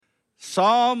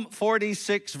Psalm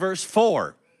 46, verse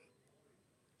 4.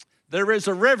 There is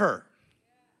a river.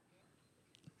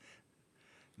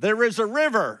 There is a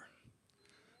river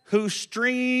whose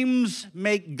streams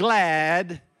make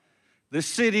glad the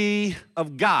city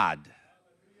of God,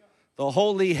 the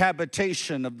holy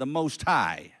habitation of the Most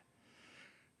High.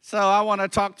 So I want to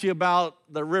talk to you about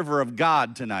the river of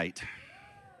God tonight.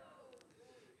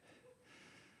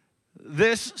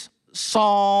 This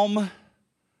psalm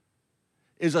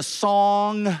is a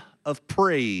song of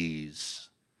praise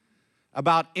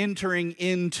about entering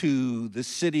into the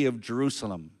city of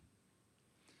Jerusalem.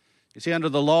 You see, under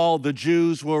the law, the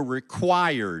Jews were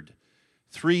required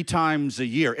 3 times a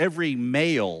year. Every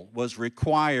male was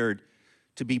required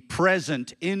to be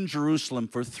present in Jerusalem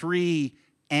for 3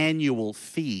 annual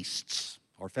feasts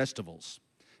or festivals.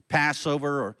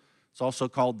 Passover, or it's also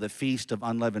called the Feast of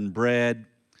Unleavened Bread,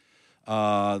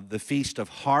 the Feast of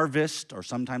Harvest, or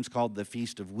sometimes called the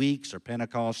Feast of Weeks or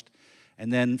Pentecost,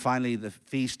 and then finally the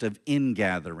Feast of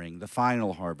Ingathering, the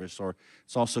final harvest, or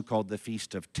it's also called the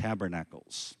Feast of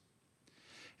Tabernacles.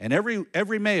 And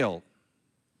every male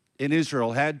in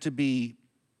Israel had to be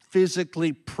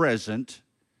physically present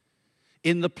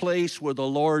in the place where the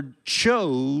Lord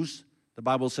chose, the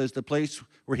Bible says the place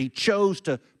where he chose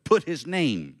to put his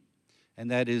name, and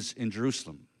that is in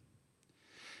Jerusalem.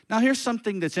 Now here's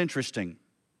something that's interesting.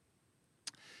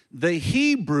 The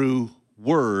Hebrew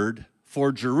word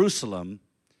for Jerusalem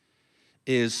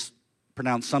is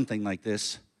pronounced something like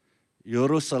this: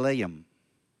 Jerusalem.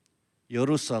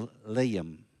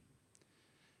 Jerusalem.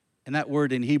 And that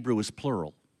word in Hebrew is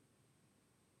plural.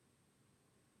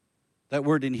 That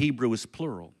word in Hebrew is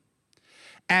plural.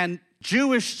 And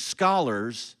Jewish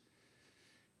scholars,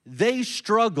 they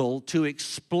struggle to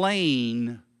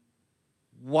explain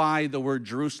why the word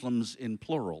Jerusalem's in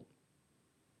plural.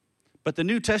 But the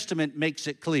New Testament makes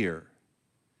it clear,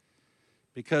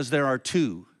 because there are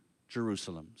 2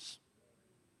 Jerusalems.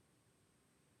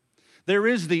 There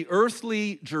is the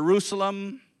earthly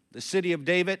Jerusalem, the city of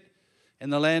David,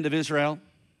 in the land of Israel.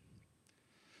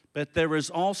 But there is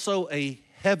also a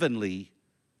heavenly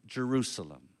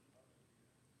Jerusalem.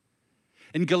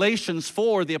 In Galatians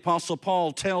 4, the Apostle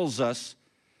Paul tells us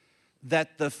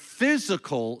that the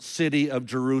physical city of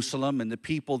Jerusalem and the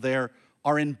people there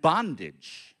are in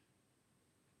bondage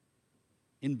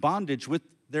with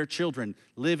their children,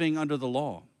 living under the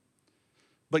law.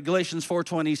 But Galatians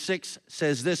 4:26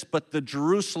 says this: but the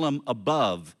Jerusalem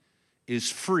above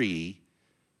is free,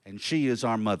 and she is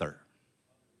our mother.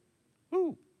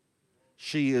 Ooh,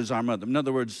 she is our mother. In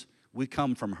other words, we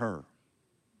come from her.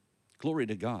 Glory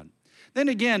to God. Then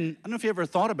again, I don't know if you ever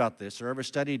thought about this or ever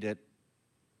studied it.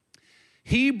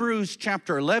 Hebrews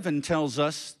chapter 11 tells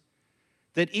us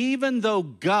that even though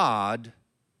God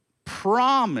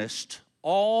promised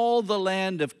all the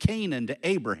land of Canaan to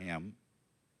Abraham,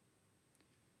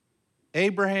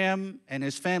 Abraham and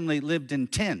his family lived in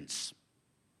tents.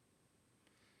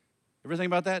 Ever think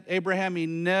about that? Abraham, he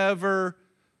never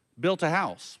built a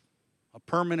house, a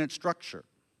permanent structure.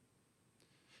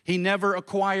 He never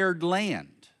acquired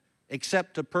land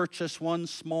except to purchase one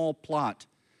small plot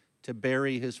to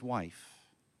bury his wife.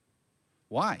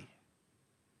 Why?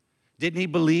 Didn't he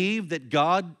believe that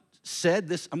God said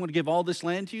this, I'm going to give all this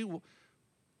land to you?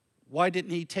 Why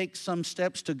didn't he take some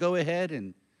steps to go ahead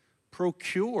and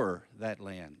procure that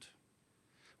land?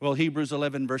 Well, Hebrews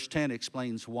 11 verse 10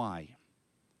 explains why.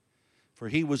 For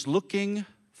he was looking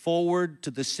forward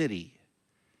to the city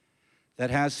that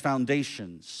has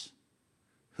foundations,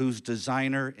 whose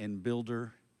designer and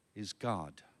builder is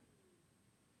God.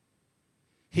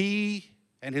 He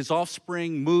and his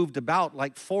offspring moved about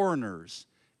like foreigners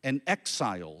and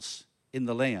exiles in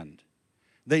the land.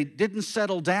 They didn't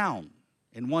settle down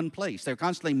in one place. They were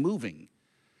constantly moving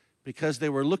because they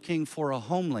were looking for a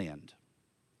homeland.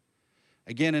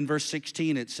 Again, in verse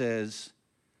 16 it says,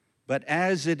 but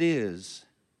as it is,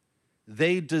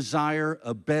 they desire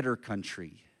a better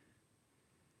country.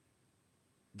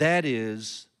 That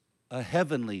is, a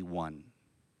heavenly one.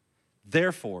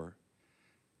 Therefore,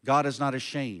 God is not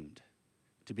ashamed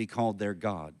to be called their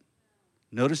God.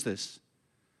 Notice this.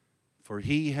 For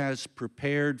he has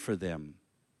prepared for them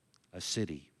a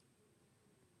city.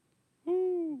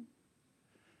 Woo.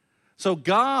 So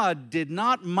God did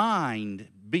not mind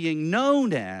being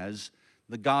known as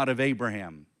the God of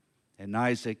Abraham and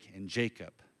Isaac and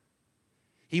Jacob.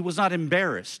 He was not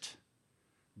embarrassed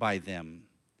by them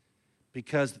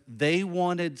because they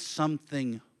wanted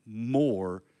something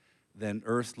more than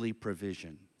earthly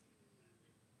provision.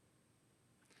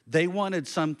 They wanted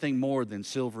something more than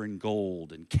silver and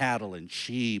gold and cattle and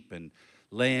sheep and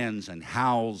lands and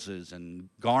houses and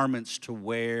garments to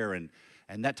wear and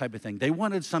and that type of thing. They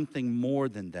wanted something more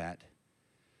than that.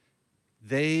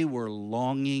 They were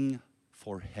longing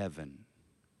for heaven.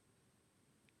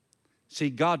 See,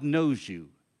 God knows you,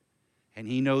 and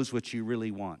He knows what you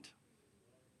really want.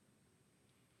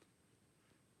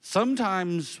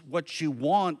 Sometimes what you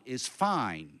want is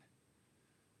fine.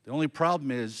 The only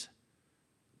problem is,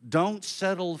 don't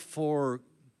settle for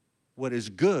what is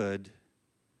good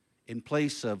in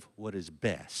place of what is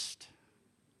best.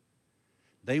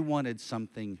 They wanted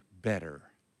something better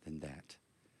than that.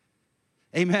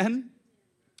 Amen?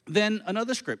 Then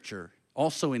another scripture,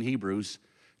 also in Hebrews,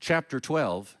 chapter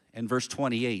 12 and verse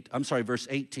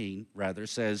 18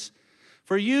 says,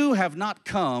 "For you have not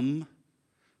come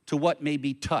to what may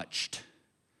be touched,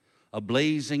 a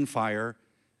blazing fire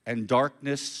and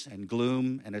darkness and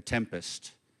gloom and a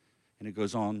tempest." And it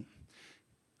goes on.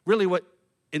 Really what,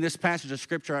 in this passage of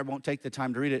scripture, I won't take the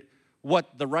time to read it,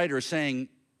 what the writer is saying,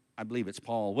 I believe it's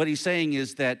Paul, what he's saying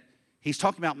is that he's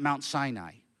talking about Mount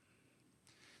Sinai.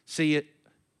 See, it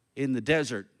in the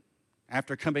desert,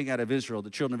 after coming out of Israel, the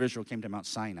children of Israel came to Mount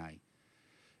Sinai.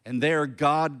 And there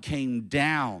God came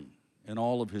down in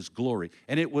all of His glory.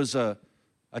 And it was a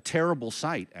terrible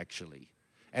sight, actually.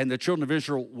 And the children of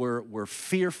Israel were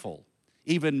fearful.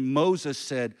 Even Moses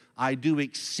said, "I do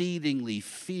exceedingly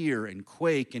fear and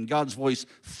quake." And God's voice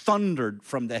thundered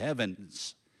from the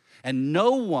heavens. And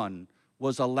no one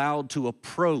was allowed to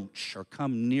approach or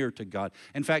come near to God.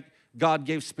 In fact, God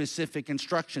gave specific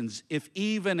instructions. If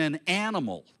even an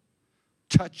animal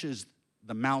touches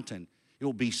the mountain, it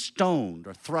will be stoned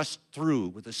or thrust through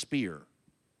with a spear.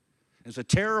 It's a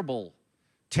terrible,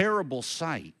 terrible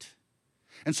sight.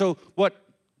 And so what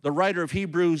the writer of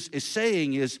Hebrews is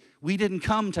saying is, we didn't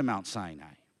come to Mount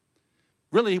Sinai.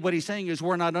 Really, what he's saying is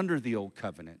we're not under the old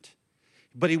covenant.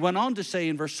 But he went on to say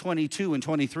in verse 22 and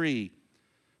 23,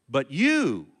 "But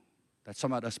you," that's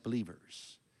talking about us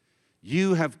believers,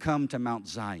 "you have come to Mount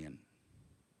Zion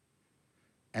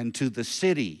and to the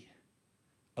city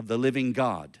of the living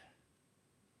God,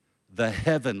 the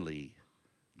heavenly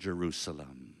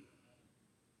Jerusalem."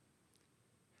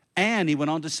 And he went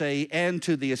on to say, "and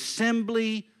to the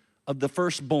assembly of the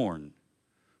firstborn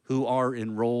who are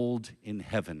enrolled in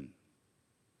heaven."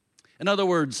 In other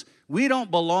words, we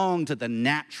don't belong to the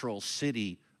natural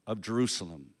city of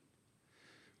Jerusalem.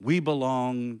 We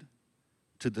belong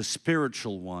to the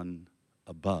spiritual one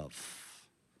above.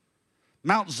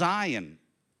 Mount Zion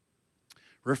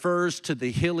refers to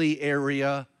the hilly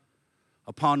area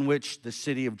upon which the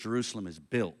city of Jerusalem is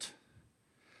built.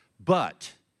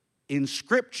 But in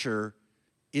Scripture,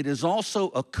 it is also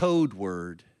a code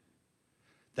word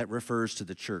that refers to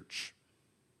the church.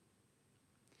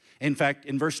 In fact,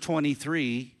 in verse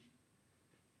 23,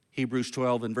 Hebrews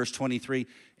 12 and verse 23,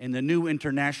 in the New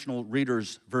International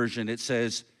Reader's Version, it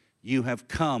says, "You have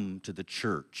come to the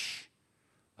church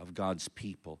of God's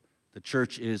people." The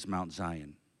church is Mount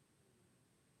Zion.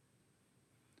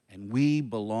 And we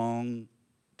belong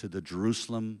to the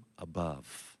Jerusalem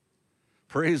above.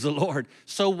 Praise the Lord.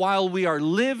 So while we are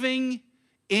living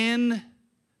in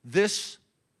this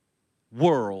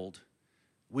world,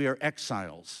 we are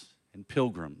exiles and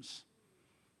pilgrims.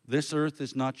 This earth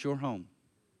is not your home.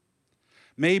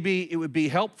 Maybe it would be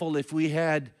helpful if we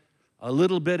had a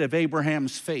little bit of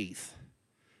Abraham's faith.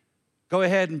 Go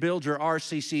ahead and build your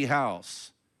RCC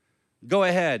house. Go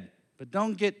ahead, but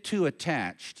don't get too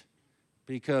attached,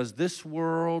 because this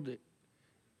world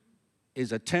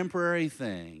is a temporary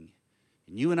thing,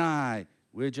 and you and I,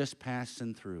 we're just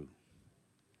passing through.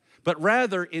 But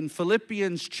rather, in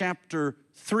Philippians chapter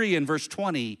 3 and verse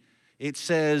 20, it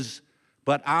says,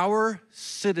 "But our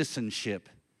citizenship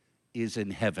is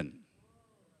in heaven."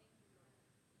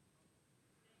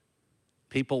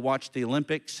 People watch the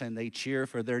Olympics and they cheer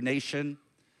for their nation.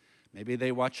 Maybe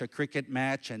they watch a cricket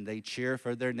match and they cheer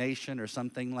for their nation or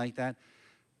something like that.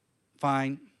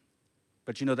 Fine,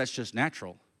 but you know that's just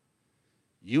natural.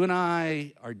 You and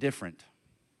I are different.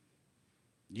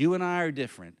 You and I are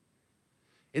different.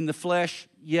 In the flesh,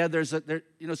 yeah,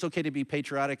 it's okay to be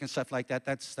patriotic and stuff like that.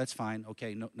 That's fine.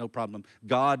 Okay, no problem.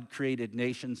 God created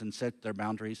nations and set their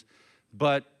boundaries.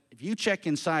 But if you check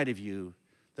inside of you,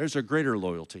 there's a greater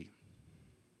loyalty.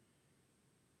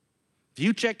 If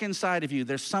you check inside of you,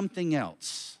 there's something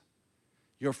else.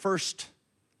 Your first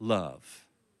love.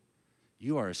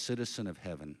 You are a citizen of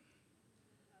heaven.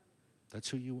 That's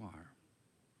who you are.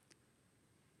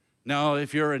 Now,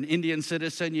 if you're an Indian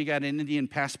citizen, you got an Indian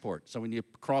passport. So when you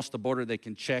cross the border, they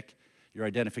can check your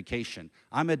identification.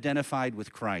 I'm identified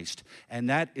with Christ, and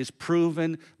that is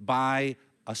proven by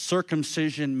a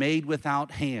circumcision made without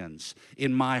hands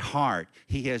in my heart.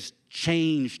 He has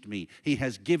changed me. He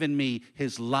has given me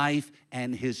His life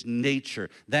and His nature.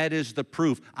 That is the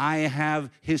proof. I have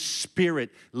His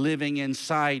Spirit living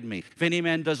inside me. If any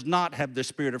man does not have the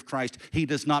Spirit of Christ, he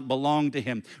does not belong to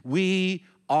Him. We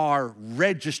are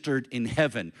registered in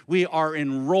heaven. We are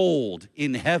enrolled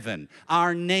in heaven.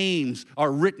 Our names are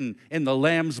written in the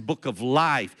Lamb's book of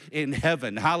life in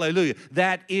heaven. Hallelujah.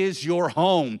 That is your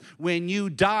home. When you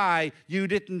die, you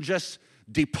didn't just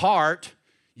depart,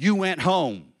 you went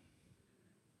home.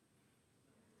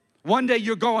 One day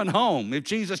you're going home. If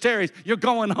Jesus tarries, you're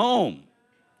going home.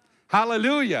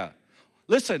 Hallelujah.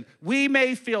 Listen, we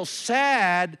may feel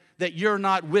sad that you're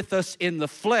not with us in the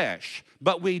flesh,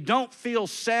 but we don't feel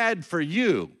sad for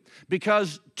you,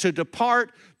 because to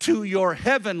depart to your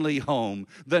heavenly home,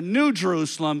 the New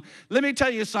Jerusalem, let me tell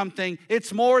you something,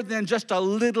 it's more than just a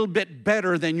little bit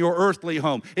better than your earthly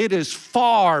home. It is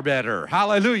far better.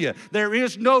 Hallelujah. There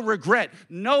is no regret.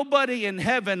 Nobody in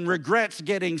heaven regrets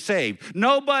getting saved.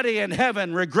 Nobody in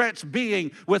heaven regrets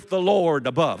being with the Lord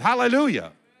above.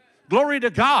 Hallelujah. Glory to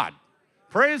God.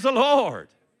 Praise the Lord.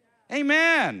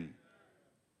 Amen.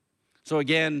 So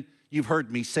again, you've heard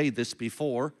me say this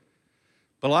before,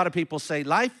 but a lot of people say,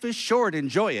 life is short,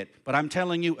 enjoy it. But I'm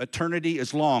telling you, eternity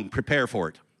is long, prepare for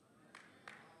it.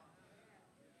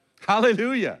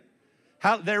 Hallelujah.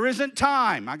 There isn't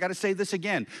time, I got to say this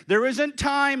again, there isn't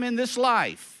time in this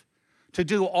life to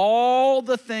do all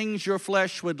the things your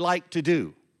flesh would like to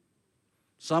do.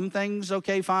 Some things,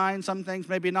 okay, fine, some things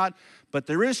maybe not, but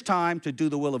there is time to do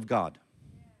the will of God.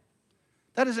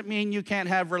 That doesn't mean you can't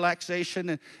have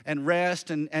relaxation and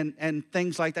rest and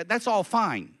things like that. That's all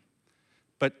fine.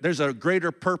 But there's a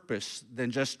greater purpose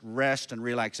than just rest and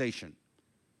relaxation.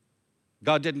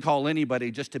 God didn't call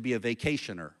anybody just to be a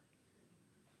vacationer.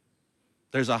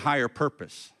 There's a higher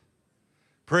purpose.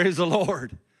 Praise the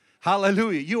Lord.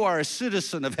 Hallelujah. You are a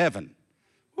citizen of heaven.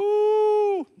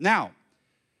 Woo! Now,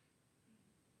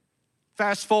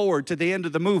 fast forward to the end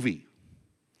of the movie.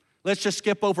 Let's just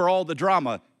skip over all the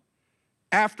drama.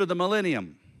 After the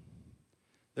millennium,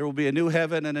 there will be a new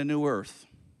heaven and a new earth.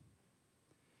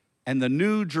 And the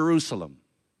new Jerusalem,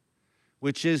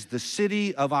 which is the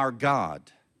city of our God,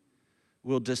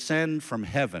 will descend from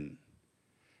heaven.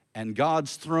 And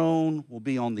God's throne will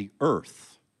be on the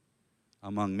earth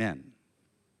among men.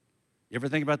 You ever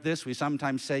think about this? We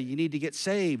sometimes say you need to get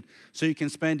saved so you can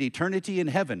spend eternity in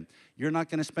heaven. You're not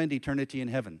going to spend eternity in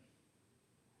heaven.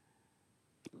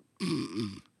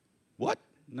 What?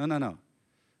 No.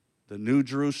 The new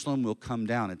Jerusalem will come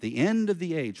down. At the end of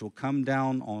the age, will come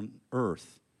down on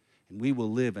earth, and we will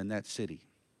live in that city.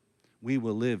 We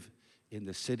will live in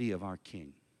the city of our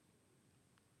King.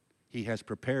 He has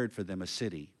prepared for them a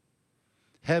city.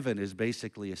 Heaven is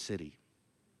basically a city.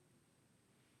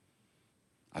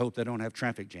 I hope they don't have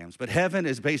traffic jams, but heaven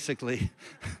is basically,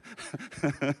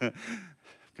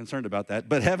 concerned about that,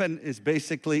 but heaven is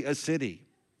basically a city.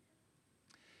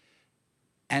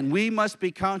 And we must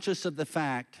be conscious of the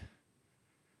fact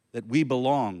that we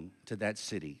belong to that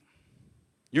city.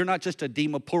 You're not just a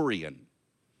Demopurian.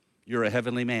 You're a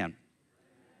heavenly man.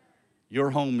 Your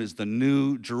home is the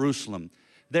new Jerusalem.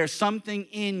 There's something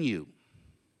in you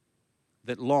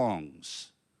that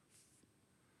longs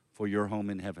for your home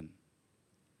in heaven.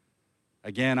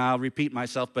 Again, I'll repeat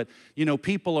myself, but you know,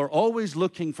 people are always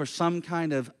looking for some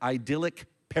kind of idyllic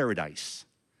paradise,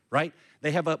 right?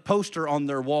 They have a poster on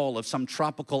their wall of some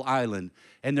tropical island,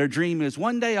 and their dream is,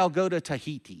 one day I'll go to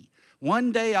Tahiti.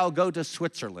 One day I'll go to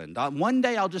Switzerland. One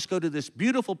day I'll just go to this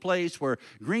beautiful place where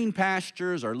green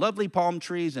pastures or lovely palm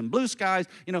trees and blue skies,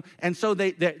 you know. And so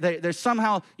they're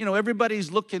somehow, you know,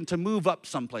 everybody's looking to move up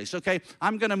someplace, okay?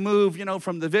 I'm going to move, you know,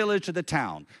 from the village to the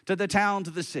town to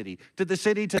the city to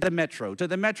the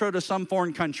metro to some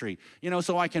foreign country, you know,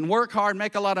 so I can work hard,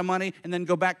 make a lot of money, and then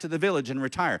go back to the village and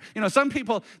retire. You know, some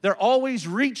people, they're always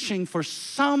reaching for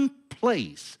some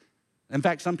place. In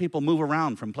fact, some people move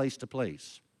around from place to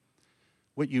place.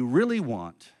 What you really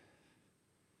want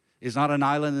is not an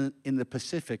island in the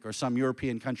Pacific or some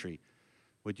European country.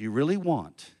 What you really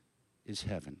want is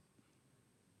heaven.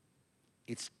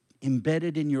 It's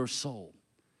embedded in your soul.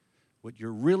 What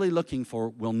you're really looking for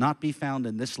will not be found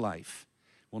in this life,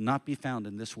 will not be found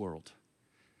in this world.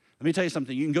 Let me tell you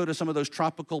something. You can go to some of those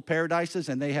tropical paradises,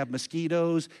 and they have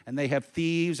mosquitoes, and they have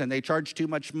thieves, and they charge too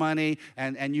much money,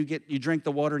 and you drink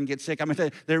the water and get sick. I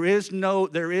mean, there is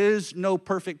no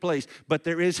perfect place, but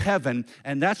there is heaven,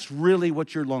 and that's really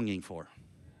what you're longing for.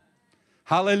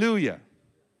 Hallelujah.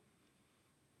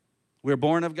 We're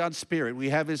born of God's Spirit. We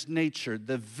have His nature.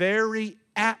 The very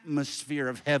atmosphere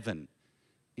of heaven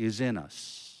is in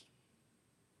us.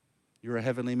 You're a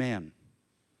heavenly man.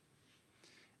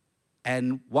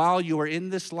 And while you are in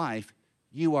this life,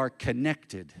 you are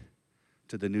connected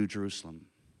to the New Jerusalem.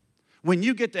 When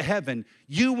you get to heaven,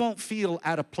 you won't feel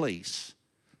out of place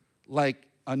like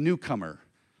a newcomer,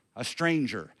 a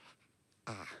stranger,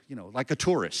 like a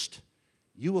tourist.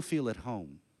 You will feel at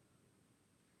home.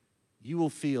 You will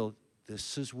feel,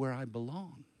 this is where I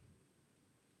belong.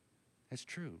 That's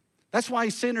true. That's why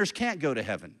sinners can't go to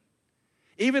heaven.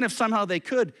 Even if somehow they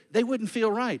could, they wouldn't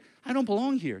feel right. I don't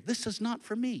belong here. This is not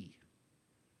for me.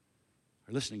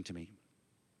 Are listening to me?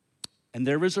 And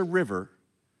there is a river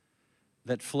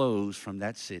that flows from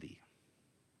that city.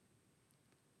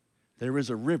 There is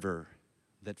a river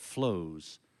that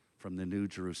flows from the New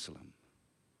Jerusalem.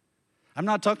 I'm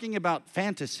not talking about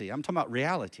fantasy. I'm talking about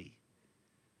reality.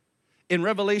 In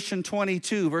Revelation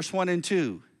 22, verse 1 and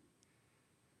 2,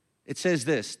 it says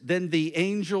this, "Then the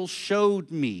angel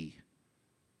showed me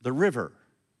the river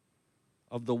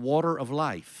of the water of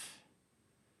life,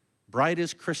 bright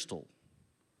as crystal,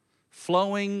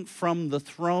 flowing from the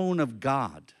throne of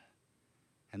God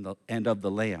and of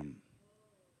the Lamb.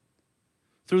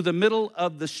 Through the middle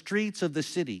of the streets of the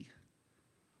city,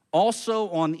 also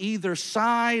on either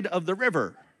side of the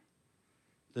river,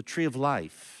 the tree of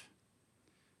life,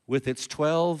 with its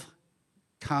 12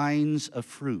 kinds of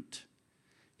fruit,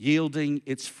 yielding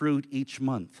its fruit each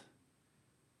month.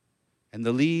 And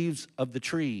the leaves of the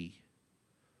tree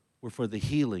were for the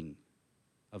healing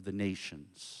of the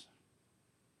nations."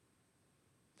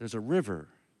 There's a river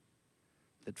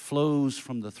that flows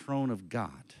from the throne of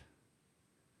God.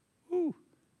 Woo.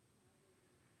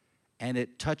 And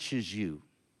it touches you.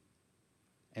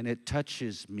 And it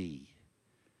touches me.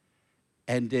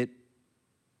 And it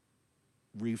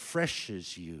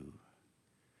refreshes you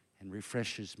and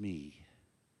refreshes me.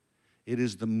 It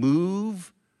is the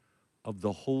move of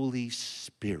the Holy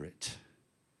Spirit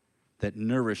that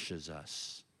nourishes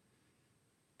us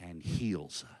and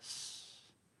heals us.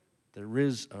 There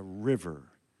is a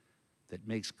river that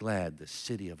makes glad the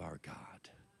city of our God.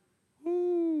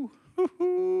 Ooh,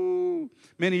 hoo-hoo.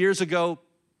 Many years ago,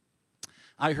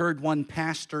 I heard one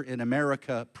pastor in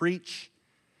America preach,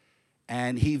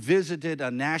 and he visited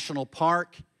a national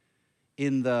park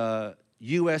in the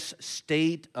U.S.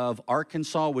 state of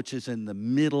Arkansas, which is in the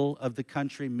middle of the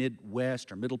country,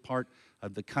 Midwest or middle part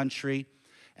of the country.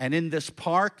 And in this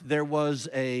park, there was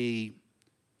a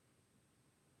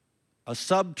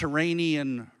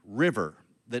subterranean river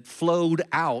that flowed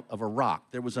out of a rock.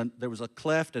 There was a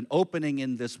cleft, an opening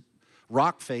in this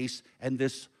rock face, and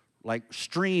this like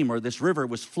stream or this river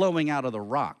was flowing out of the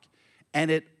rock. And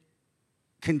it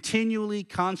continually,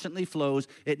 constantly flows.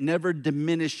 It never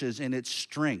diminishes in its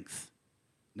strength.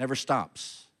 Never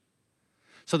stops.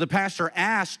 So the pastor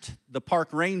asked the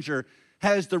park ranger,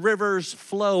 has the river's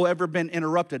flow ever been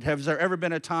interrupted? Has there ever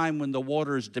been a time when the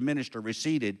water's diminished or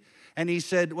receded? And he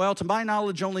said, well, to my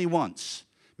knowledge, only once.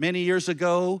 Many years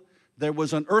ago, there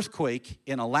was an earthquake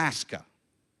in Alaska.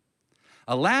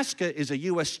 Alaska is a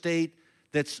U.S. state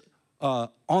that's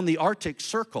on the Arctic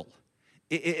Circle.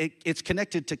 It's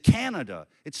connected to Canada.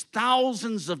 It's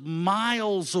thousands of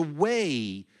miles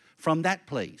away from that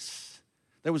place.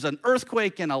 There was an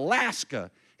earthquake in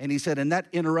Alaska, and he said, and that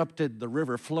interrupted the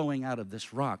river flowing out of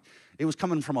this rock. It was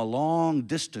coming from a long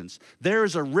distance.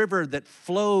 There's a river that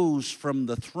flows from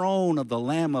the throne of the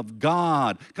Lamb of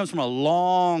God. It comes from a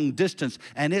long distance,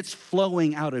 and it's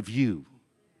flowing out of you.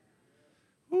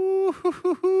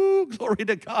 Ooh, glory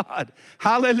to God.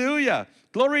 Hallelujah.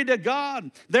 Glory to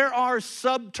God. There are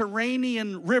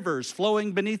subterranean rivers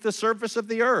flowing beneath the surface of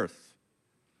the earth.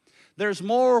 There's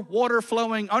more water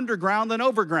flowing underground than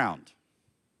overground.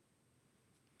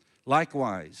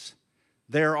 Likewise,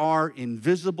 there are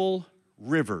invisible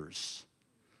rivers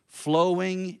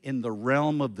flowing in the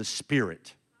realm of the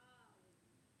Spirit.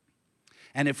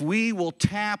 And if we will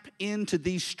tap into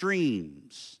these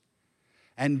streams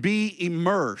and be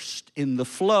immersed in the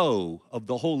flow of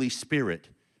the Holy Spirit,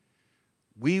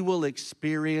 we will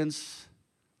experience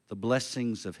the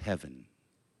blessings of heaven.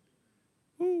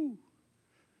 Woo.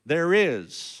 There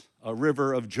is a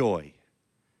river of joy.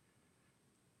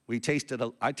 I tasted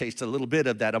a little bit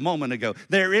of that a moment ago.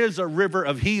 There is a river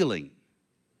of healing.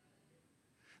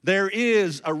 There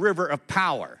is a river of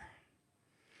power.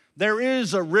 There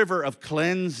is a river of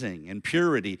cleansing and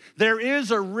purity. There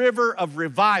is a river of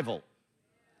revival.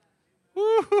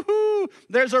 Woo-hoo-hoo.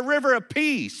 There's a river of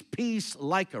peace, peace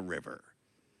like a river.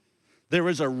 There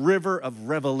is a river of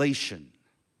revelation.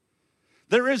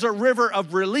 There is a river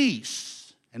of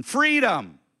release and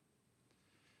freedom.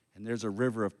 And there's a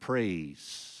river of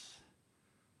praise.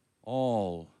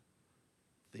 All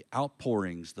the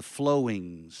outpourings, the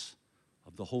flowings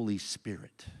of the Holy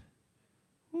Spirit.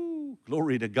 Ooh,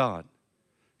 glory to God.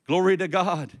 Glory to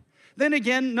God. Then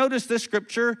again, notice this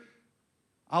scripture.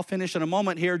 I'll finish in a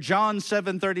moment here. John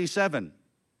 7:37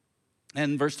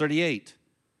 and verse 38.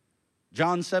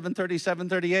 John 7:37,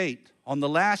 38. On the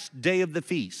last day of the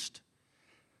feast,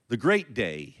 the great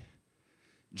day,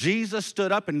 Jesus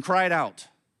stood up and cried out,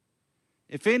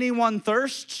 "If anyone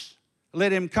thirsts,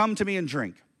 let him come to me and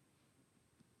drink.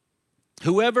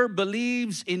 Whoever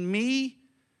believes in me,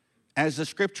 as the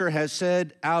scripture has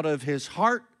said, out of his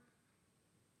heart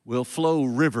will flow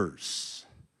rivers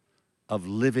of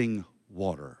living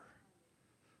water."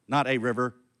 Not a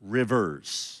river,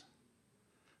 rivers.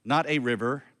 Not a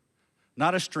river,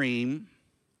 not a stream,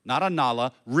 not a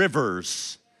nala,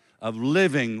 rivers of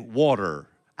living water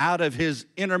out of his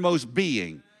innermost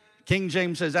being. King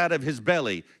James says out of his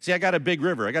belly. See, I got a big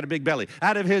river. I got a big belly.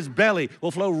 Out of his belly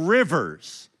will flow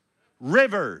rivers.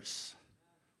 Rivers.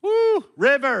 Woo!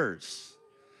 Rivers.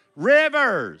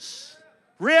 Rivers.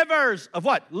 Rivers of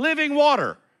what? Living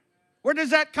water. Where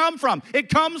does that come from? It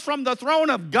comes from the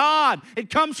throne of God. It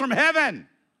comes from heaven.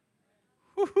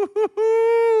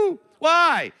 Woo-hoo-hoo-hoo.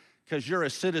 Why? Because you're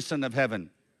a citizen of heaven.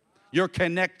 You're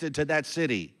connected to that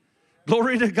city.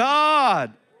 Glory to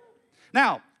God.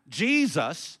 Now,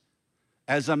 Jesus,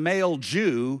 as a male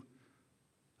Jew,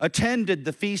 attended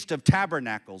the Feast of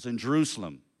Tabernacles in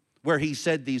Jerusalem, where he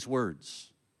said these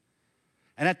words.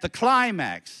 And at the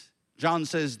climax, John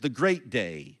says, the great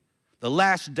day, the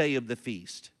last day of the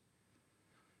feast,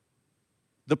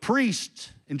 the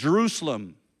priest in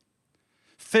Jerusalem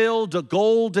filled a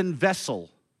golden vessel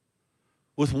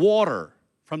with water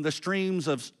from the streams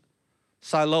of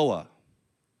Siloam.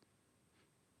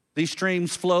 These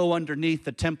streams flow underneath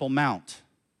the Temple Mount.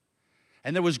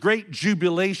 And there was great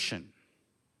jubilation,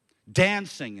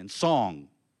 dancing and song.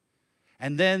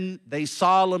 And then they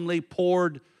solemnly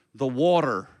poured the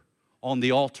water on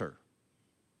the altar.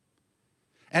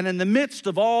 And in the midst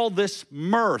of all this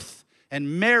mirth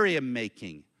and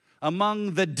merrymaking,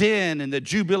 among the din and the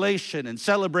jubilation and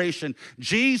celebration,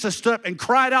 Jesus stood up and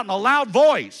cried out in a loud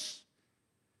voice.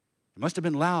 It must have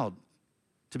been loud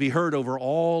to be heard over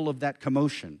all of that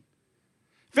commotion.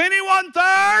 If anyone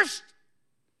thirsts,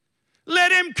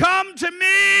 let him come to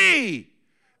me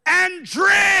and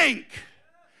drink.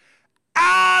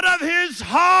 Out of his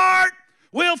heart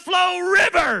will flow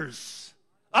rivers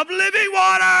of living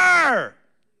water.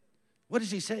 What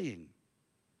is he saying?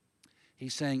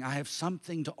 He's saying, I have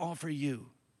something to offer you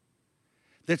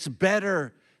that's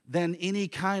better than any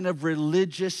kind of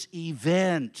religious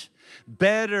event,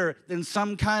 better than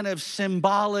some kind of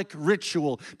symbolic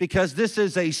ritual, because this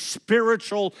is a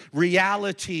spiritual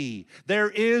reality.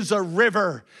 There is a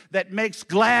river that makes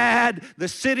glad the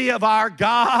city of our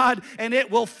God, and it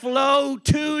will flow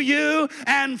to you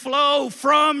and flow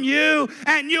from you,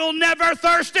 and you'll never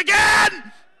thirst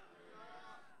again.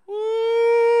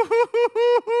 Woo-hoo-hoo-hoo.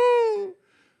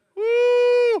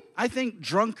 Woo. I think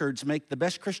drunkards make the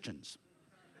best Christians.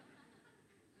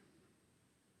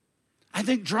 I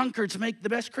think drunkards make the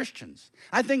best Christians.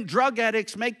 I think drug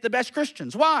addicts make the best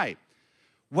Christians. Why?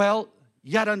 Well,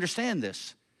 you got to understand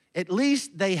this. At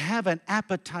least they have an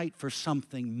appetite for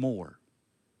something more.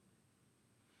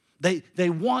 They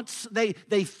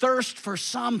thirst for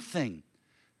something.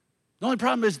 The only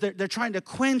problem is they're trying to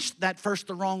quench that thirst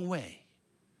the wrong way.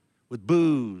 With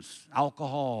booze,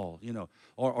 alcohol,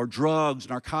 or drugs,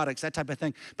 narcotics, that type of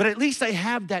thing. But at least they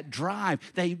have that drive.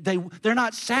 They're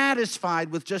not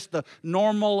satisfied with just the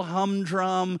normal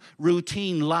humdrum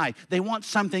routine life. They want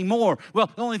something more. Well,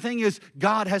 the only thing is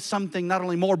God has something not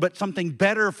only more, but something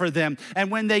better for them. And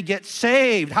when they get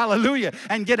saved, hallelujah,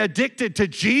 and get addicted to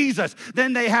Jesus,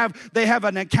 then they have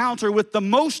an encounter with the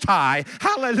Most High,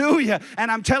 hallelujah. And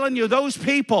I'm telling you, those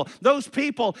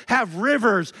people have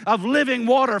rivers of living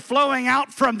water flowing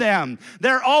out from them.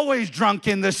 They're always drunk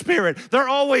in the Spirit. They're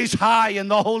always high in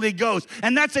the Holy Ghost.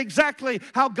 And that's exactly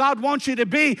how God wants you to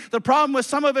be. The problem with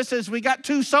some of us is we got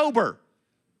too sober.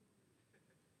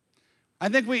 I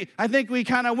think we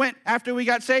kind of went, after we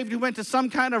got saved, we went to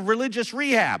some kind of religious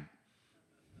rehab.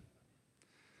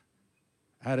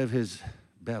 Out of his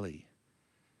belly.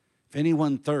 If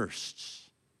anyone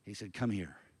thirsts, he said, come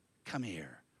here. Come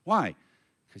here. Why?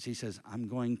 Because he says, I'm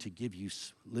going to give you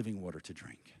living water to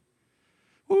drink.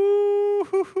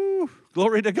 Woo-hoo-hoo.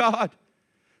 Glory to God.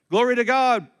 Glory to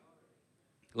God.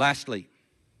 Lastly,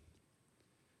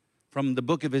 from the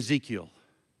book of Ezekiel.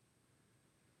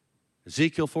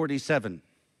 Ezekiel 47.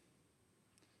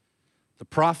 The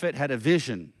prophet had a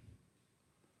vision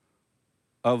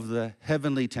of the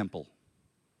heavenly temple,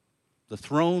 the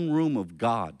throne room of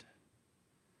God.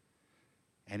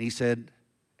 And he said,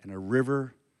 and a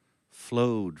river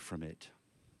flowed from it.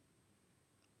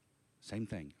 Same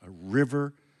thing. A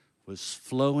river was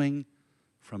flowing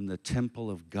from the temple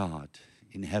of God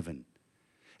in heaven.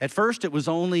 At first, it was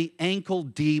only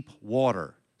ankle-deep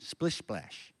water, splish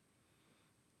splash.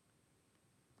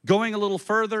 Going a little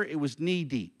further, it was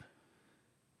knee-deep.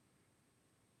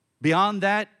 Beyond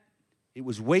that, it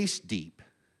was waist-deep.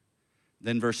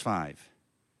 Then verse 5.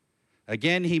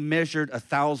 Again, he measured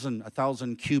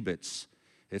 1,000 cubits.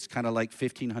 It's kind of like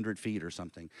 1,500 feet or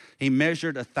something. He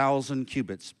measured 1,000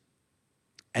 cubits,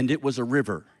 and it was a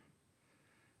river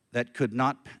that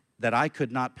I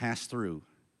could not pass through,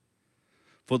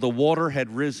 for the water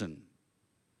had risen.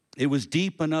 It was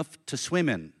deep enough to swim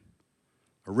in,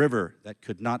 a river that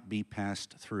could not be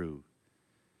passed through.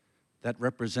 That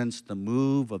represents the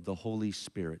move of the Holy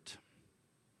Spirit.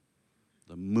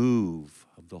 The move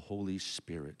of the Holy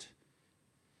Spirit.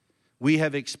 We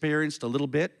have experienced a little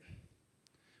bit.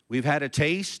 We've had a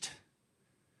taste.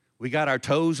 We got our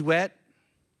toes wet.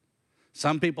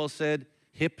 Some people said,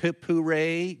 hip, hip,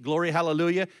 hooray, glory,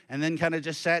 hallelujah, and then kind of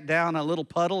just sat down in a little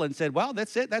puddle and said, well,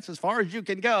 that's it. That's as far as you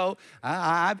can go.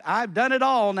 I've done it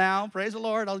all now. Praise the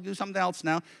Lord. I'll do something else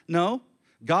now. No,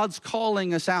 God's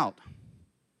calling us out.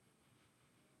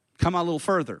 Come a little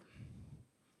further.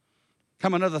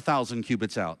 Come another 1,000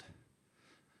 cubits out.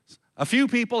 A few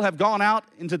people have gone out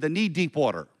into the knee-deep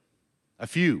water. A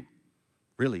few.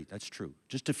 Really, that's true.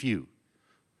 Just a few.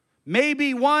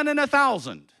 Maybe 1 in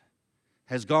 1,000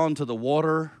 has gone to the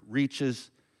water, reaches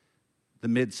the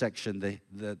midsection,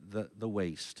 the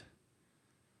waist.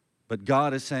 But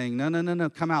God is saying, no,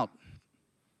 come out.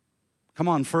 Come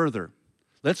on further.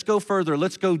 Let's go further.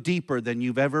 Let's go deeper than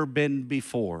you've ever been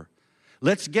before.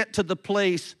 Let's get to the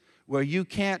place where you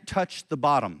can't touch the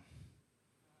bottom.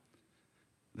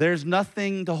 There's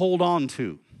nothing to hold on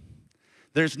to.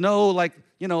 There's no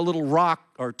little rock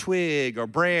or twig or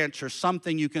branch or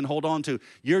something you can hold on to.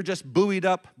 You're just buoyed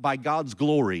up by God's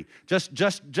glory, just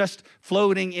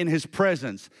floating in His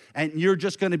presence, and you're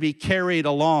just going to be carried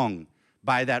along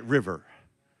by that river.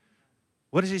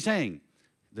 What is He saying?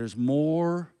 There's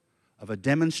more of a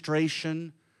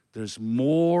demonstration. There's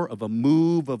more of a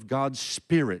move of God's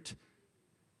Spirit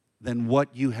than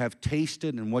what you have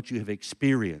tasted and what you have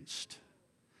experienced.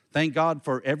 Thank God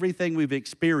for everything we've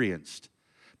experienced.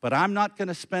 But I'm not going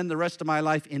to spend the rest of my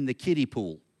life in the kiddie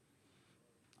pool.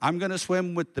 I'm going to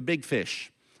swim with the big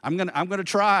fish. I'm going to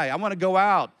try. I want to go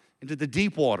out into the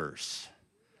deep waters.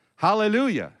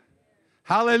 Hallelujah.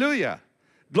 Hallelujah.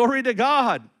 Glory to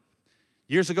God.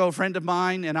 Years ago, a friend of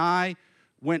mine and I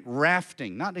went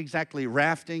rafting. Not exactly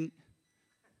rafting.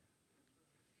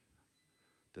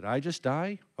 Did I just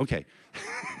die? Okay.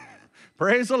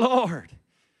 Praise the Lord.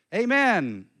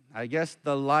 Amen. I guess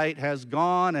the light has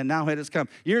gone and now it has come.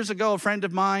 Years ago, a friend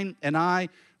of mine and I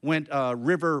went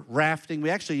river rafting. We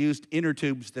actually used inner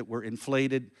tubes that were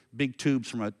inflated, big tubes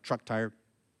from a truck tire.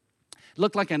 It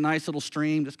looked like a nice little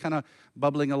stream, just kind of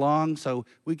bubbling along. So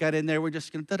we got in there. We're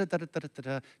just kind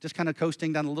of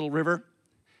coasting down a little river.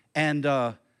 And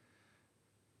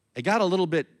it got a little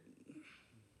bit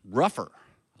rougher,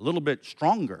 a little bit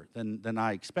stronger than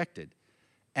I expected.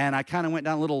 And I kind of went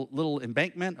down a little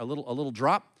embankment, a little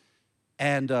drop.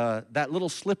 And that little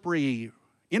slippery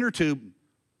inner tube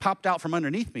popped out from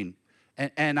underneath me.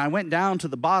 And I went down to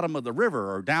the bottom of the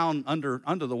river or down under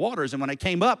the waters. And when I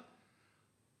came up,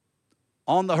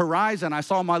 on the horizon, I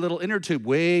saw my little inner tube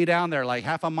way down there, like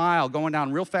half a mile, going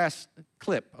down real fast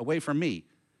clip away from me.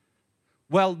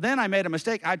 Well, then I made a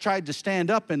mistake. I tried to stand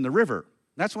up in the river.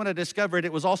 That's when I discovered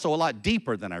it was also a lot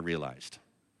deeper than I realized.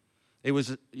 It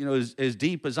was, as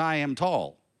deep as I am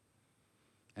tall.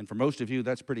 And for most of you,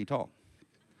 that's pretty tall.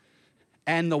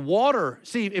 And the water,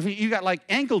 see, if you got like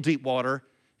ankle-deep water,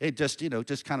 it just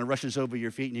kind of rushes over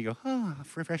your feet and you go, oh,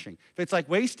 refreshing. If it's like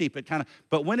waist deep,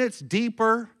 but when it's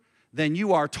deeper than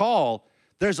you are tall,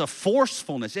 there's a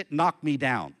forcefulness. It knocked me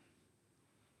down.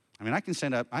 I mean, I can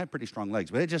stand up. I have pretty strong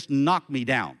legs, but it just knocked me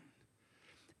down.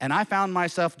 And I found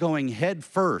myself going head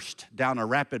first down a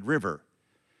rapid river.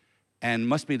 And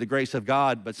must be the grace of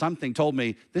God, but something told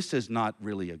me this is not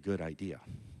really a good idea.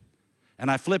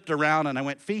 And I flipped around and I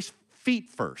went feet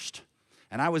first.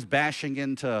 And I was bashing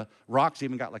into rocks,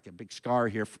 even got like a big scar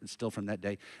here still from that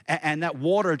day. And that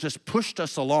water just pushed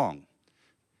us along.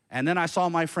 And then I saw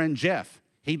my friend Jeff.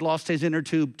 He'd lost his inner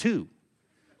tube too.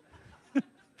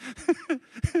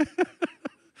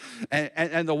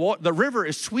 and the river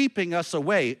is sweeping us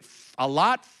away a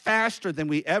lot faster than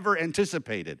we ever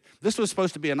anticipated. This was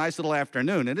supposed to be a nice little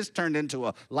afternoon, and it's turned into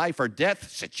a life or death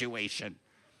situation.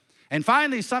 And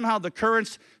finally, somehow the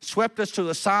currents swept us to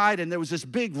the side, and there was this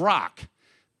big rock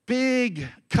big,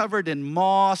 covered in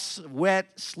moss, wet,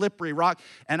 slippery rock.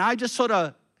 And I just sort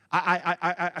of,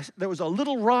 there was a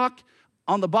little rock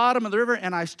on the bottom of the river,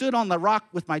 and I stood on the rock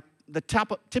with the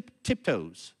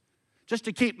tiptoes just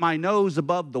to keep my nose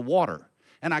above the water.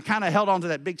 And I kind of held onto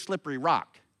that big slippery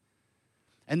rock.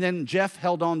 And then Jeff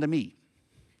held on to me.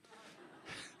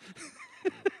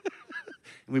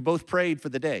 And we both prayed for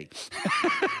the day.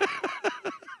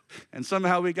 And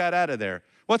somehow we got out of there.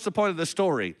 What's the point of the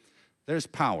story? There's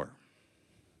power.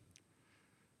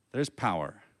 There's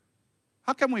power.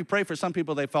 How come we pray for some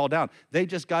people, they fall down? They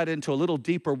just got into a little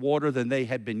deeper water than they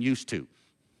had been used to.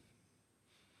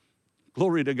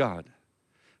 Glory to God.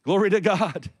 Glory to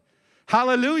God.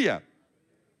 Hallelujah.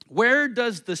 Where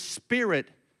does the Spirit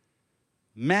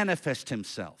manifest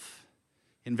himself?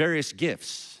 In various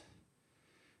gifts.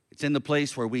 It's in the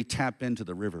place where we tap into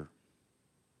the river.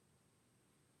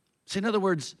 See, in other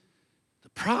words, the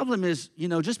problem is,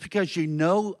 just because you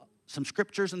know some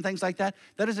scriptures and things like that,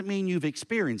 that doesn't mean you've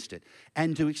experienced it.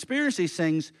 And to experience these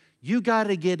things, you got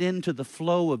to get into the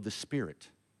flow of the Spirit.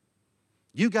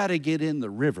 You got to get in the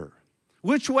river.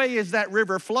 Which way is that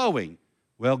river flowing?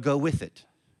 Well, go with it.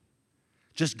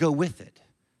 Just go with it.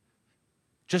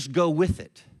 Just go with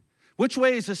it. Which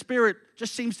way is the Spirit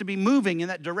just seems to be moving in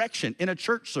that direction in a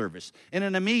church service, in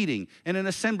a meeting, in an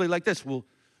assembly like this? Well,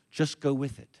 just go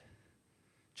with it.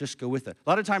 Just go with it. A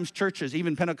lot of times churches,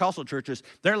 even Pentecostal churches,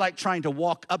 they're like trying to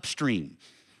walk upstream.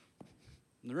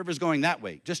 The river's going that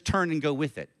way. Just turn and go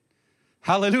with it.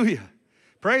 Hallelujah.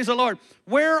 Praise the Lord.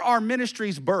 Where are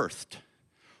ministries birthed?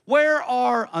 Where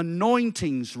are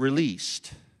anointings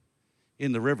released?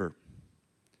 In the river.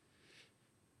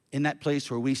 In that place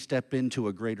where we step into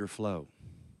a greater flow.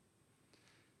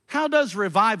 How does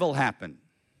revival happen?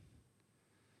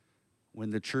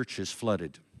 When the church is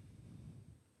flooded.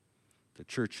 The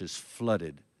church is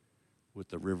flooded with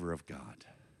the river of God.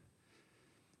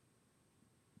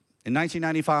 In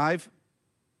 1995,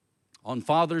 on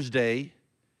Father's Day,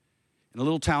 in a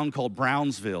little town called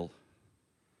Brownsville,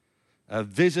 a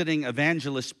visiting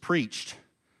evangelist preached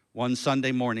one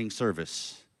Sunday morning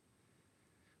service.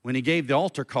 When he gave the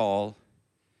altar call,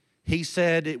 he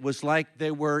said it was like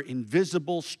there were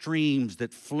invisible streams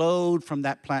that flowed from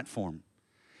that platform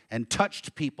and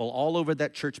touched people all over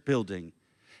that church building.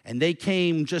 And they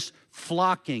came just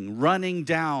flocking, running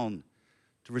down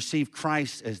to receive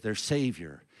Christ as their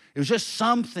Savior. It was just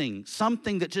something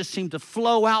that just seemed to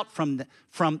flow out from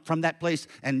that place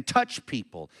and touch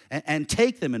people and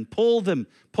take them and pull them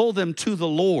to the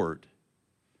Lord.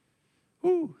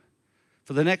 Woo.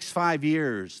 For the next 5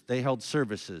 years, they held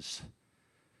services,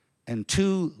 and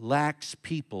 2 lax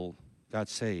people got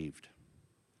saved.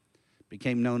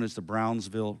 Became known as the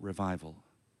Brownsville Revival.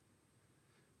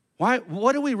 Why?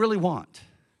 What do we really want?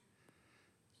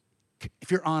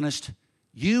 If you're honest,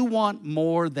 you want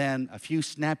more than a few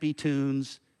snappy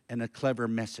tunes and a clever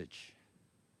message.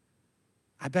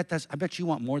 I bet you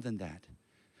want more than that.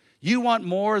 You want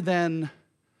more than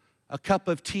a cup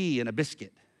of tea and a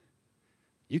biscuit.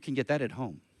 You can get that at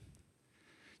home.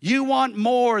 You want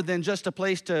more than just a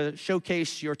place to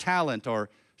showcase your talent or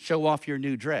show off your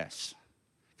new dress.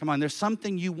 Come on, there's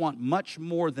something you want much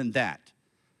more than that.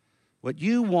 What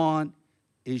you want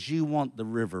is you want the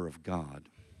river of God.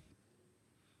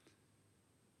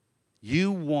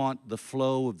 You want the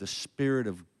flow of the Spirit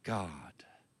of God.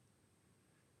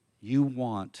 You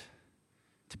want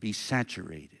to be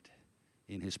saturated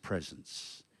in His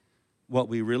presence. What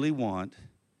we really want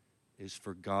is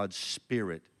for God's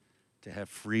Spirit to have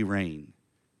free reign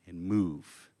and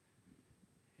move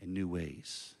in new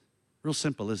ways. Real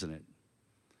simple, isn't it?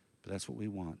 But that's what we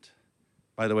want.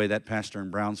 By the way, that pastor in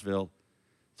Brownsville,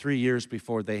 3 years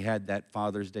before they had that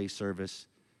Father's Day service,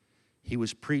 he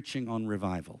was preaching on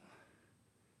revival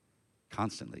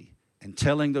constantly and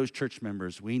telling those church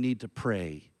members, we need to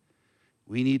pray.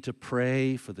 We need to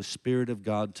pray for the Spirit of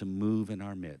God to move in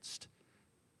our midst.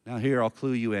 Now here, I'll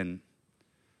clue you in.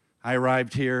 I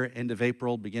arrived here end of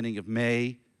April, beginning of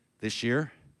May this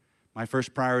year. My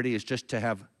first priority is just to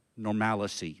have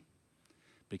normalcy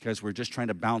because we're just trying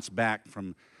to bounce back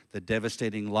from the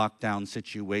devastating lockdown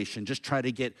situation. Just try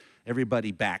to get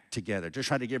everybody back together. Just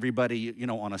try to get everybody,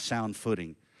 on a sound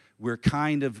footing. We're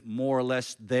kind of more or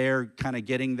less there, kind of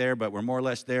getting there, but we're more or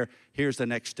less there. Here's the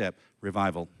next step,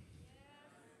 revival.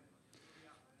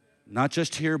 Not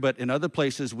just here, but in other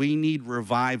places, we need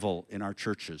revival in our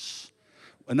churches.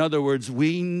 In other words,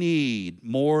 we need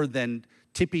more than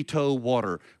tippy-toe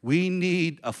water. We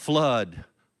need a flood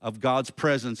of God's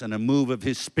presence and a move of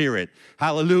His Spirit.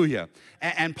 Hallelujah.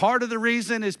 And part of the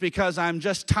reason is because I'm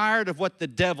just tired of what the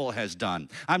devil has done.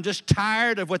 I'm just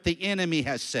tired of what the enemy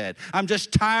has said. I'm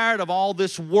just tired of all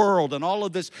this world and all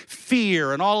of this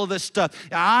fear and all of this stuff.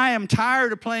 I am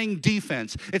tired of playing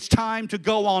defense. It's time to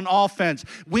go on offense.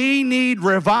 We need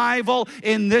revival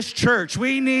in this church.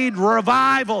 We need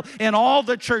revival in all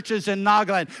the churches in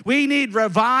Nagaland. We need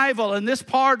revival in this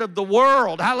part of the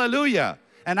world. Hallelujah.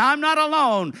 And I'm not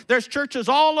alone. There's churches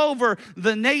all over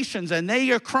the nations, and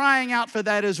they are crying out for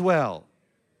that as well.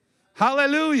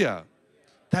 Hallelujah.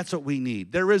 That's what we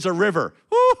need. There is a river.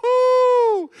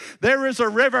 Woo-hoo! There is a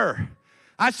river.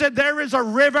 I said there is a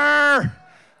river.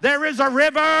 There is a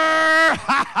river. Ha,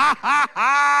 ha, ha,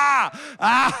 ha.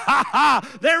 Ah, ha,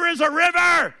 ha. There is a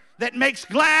river that makes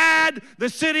glad the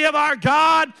city of our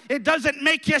God. It doesn't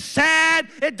make you sad.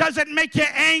 It doesn't make you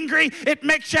angry. It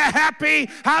makes you happy.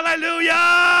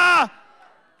 Hallelujah.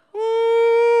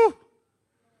 Woo.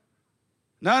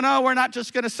 No, we're not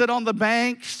just going to sit on the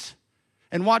banks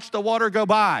and watch the water go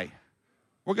by.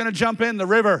 We're going to jump in the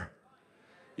river.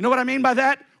 You know what I mean by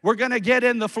that? We're going to get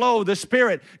in the flow of the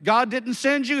Spirit. God didn't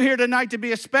send you here tonight to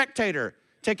be a spectator.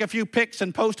 Take a few pics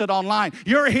and post it online.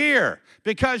 You're here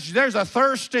because there's a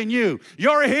thirst in you.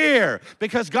 You're here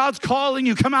because God's calling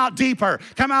you. Come out deeper.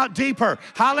 Come out deeper.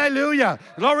 Hallelujah.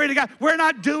 Glory to God. We're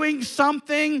not doing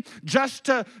something just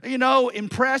to,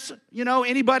 impress,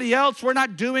 anybody else. We're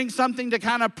not doing something to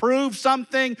kind of prove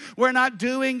something. We're not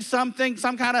doing something,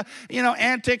 some kind of,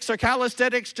 antics or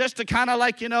calisthenics just to kind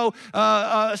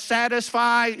of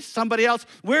satisfy somebody else.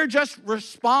 We're just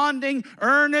responding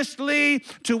earnestly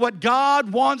to what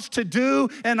God wants to do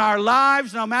in our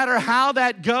lives, no matter how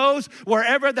that goes,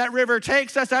 wherever that river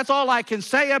takes us. That's all I can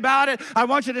say about it. I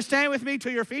want you to stand with me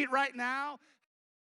to your feet right now.